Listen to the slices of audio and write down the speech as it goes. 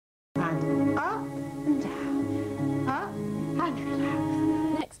And up and down, up and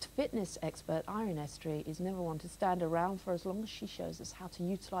relax. Next, fitness expert Irene Estry is never one to stand around for as long as she shows us how to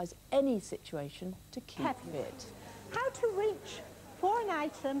utilise any situation to keep fit. How to reach for an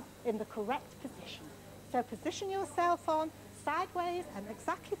item in the correct position. So position yourself on sideways and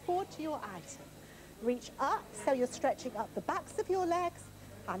exactly forward to your item. Reach up so you're stretching up the backs of your legs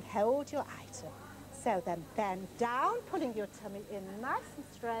and hold your item. So then bend down, pulling your tummy in nice and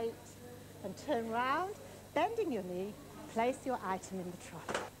straight, and turn round, bending your knee, place your item in the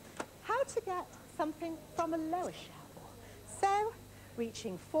trolley. How to get something from a lower shelf. So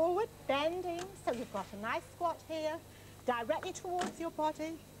reaching forward, bending, so you've got a nice squat here, directly towards your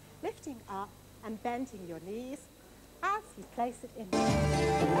body, lifting up and bending your knees as you place it in.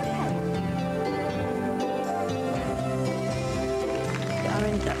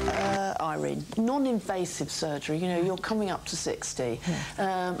 Irene, non-invasive surgery, you know, you're coming up to 60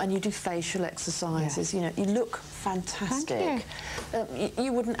 and you do facial exercises, you know, you look fantastic.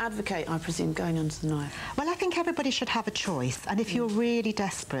 You wouldn't advocate, I presume, going under the knife? Well, I think everybody should have a choice, and if you're really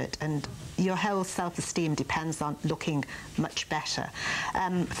desperate and your whole self-esteem depends on looking much better,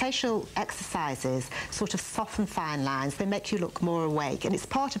 facial exercises sort of soften fine lines, they make you look more awake, and it's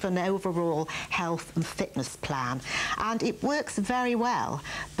part of an overall health and fitness plan, and it works very well.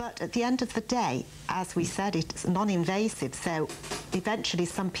 But at the end of the day, as we said, it's non-invasive, so eventually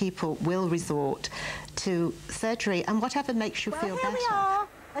some people will resort to surgery, and whatever makes you feel better. Well, here we are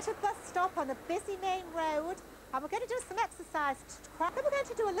at a bus stop on a busy main road, and we're going to do some exercise. Then we're going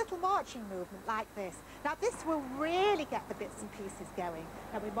to do a little marching movement like this. Now this will really get the bits and pieces going.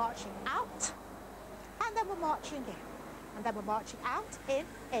 Now we're marching out, and then we're marching in, and then we're marching out, in,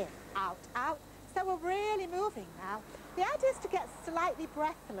 out, out. So we're really moving now. The idea is to get slightly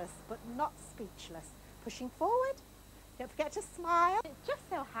breathless, but not speechless. Pushing forward. Don't forget to smile. It just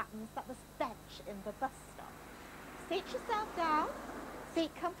so happens that there's a bench in the bus stop. Seat yourself down,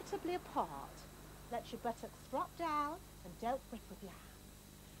 feet comfortably apart. Let your buttocks drop down and don't grip with your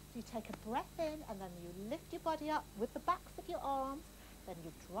hands. So you take a breath in and then you lift your body up with the backs of your arms, then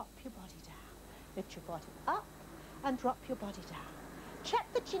you drop your body down. Lift your body up and drop your body down. Check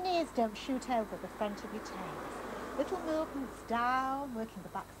that your knees don't shoot over the front of your toes. Little movements down, working the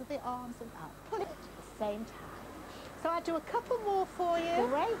backs of the arms and up. Pull it at the same time. So I'll do a couple more for you.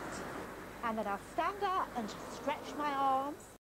 Great. And then I'll stand up and just stretch my arms.